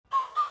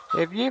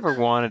Have you ever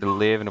wanted to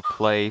live in a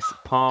place,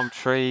 palm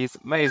trees,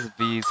 amazing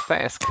views,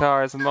 fast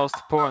cars, and most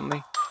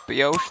importantly, be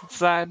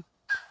oceanside?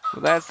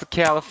 Well, that's the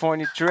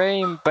California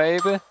dream,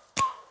 baby.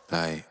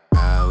 Like,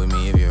 ride with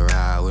me if you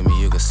ride with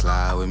me, you can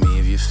slide with me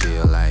if you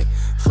feel like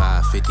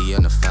 550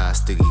 on the 5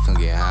 sticky, come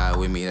get high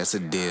with me, that's a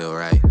deal,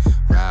 right?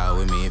 Ride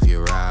with me if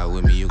you ride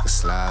with me, you can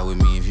slide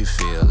with me if you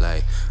feel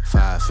like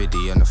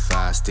 550 on the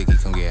 5 sticky,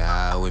 come get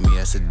high with me,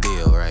 that's a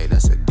deal, right?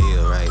 That's a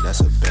deal, right?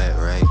 That's a bet,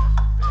 right?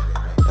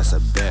 That's a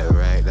bet,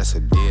 right? That's a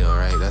deal,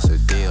 right? That's a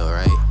deal,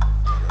 right?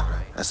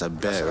 That's a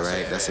bet,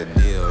 right? That's a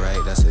deal,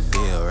 right? That's a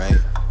deal, right?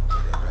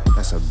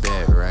 That's a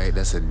bet, right?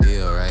 That's a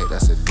deal, right?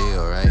 That's a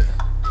deal, right?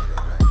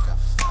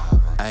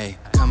 Ayy,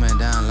 coming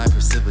down like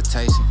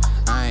precipitation.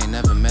 I ain't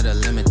never met a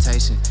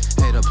limitation.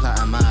 Hate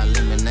plotting my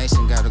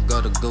elimination. Gotta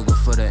go to Google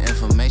for the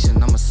information.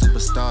 I'm a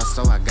superstar,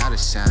 so I gotta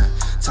shine.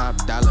 Top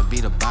dollar be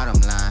the bottom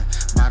line.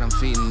 Bottom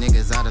feeding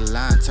niggas out of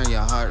line. Turn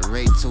your heart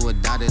rate to a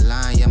dotted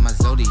line. Yeah, my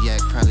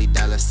zodiac probably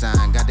dollar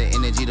sign. Got the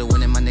energy to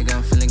win it, my nigga,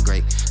 I'm feeling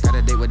great. Got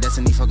a date with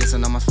destiny,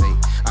 focusing on my fate.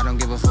 I don't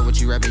give a fuck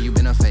what you rapping, you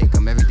been a fake.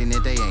 I'm everything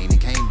that they ain't,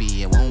 it can't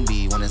be, it won't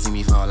be. Wanna see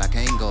me fall, I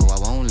can't go, I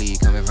won't leave.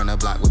 Coming from the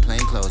block with plain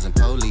clothes and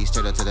police.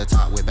 Straight up to the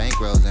top with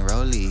bankrolls and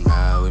rollies.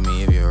 Ride with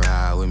me if you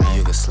ride with me,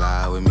 you can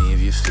slide with me if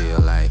you feel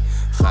like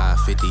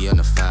 550 on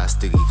the 5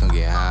 sticky, come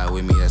get high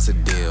with me, that's a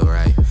deal,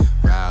 right?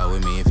 Ride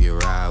with me if you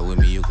ride with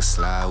me, you can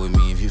slide with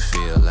me if you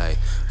feel like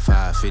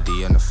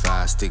 550 on the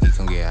 5 sticky,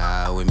 come get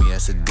high with me,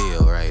 that's a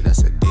deal, right?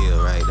 That's a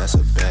deal, right? That's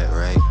a bet,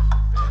 right?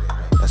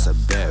 That's a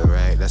bet,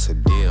 right? That's a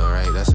deal, right? That's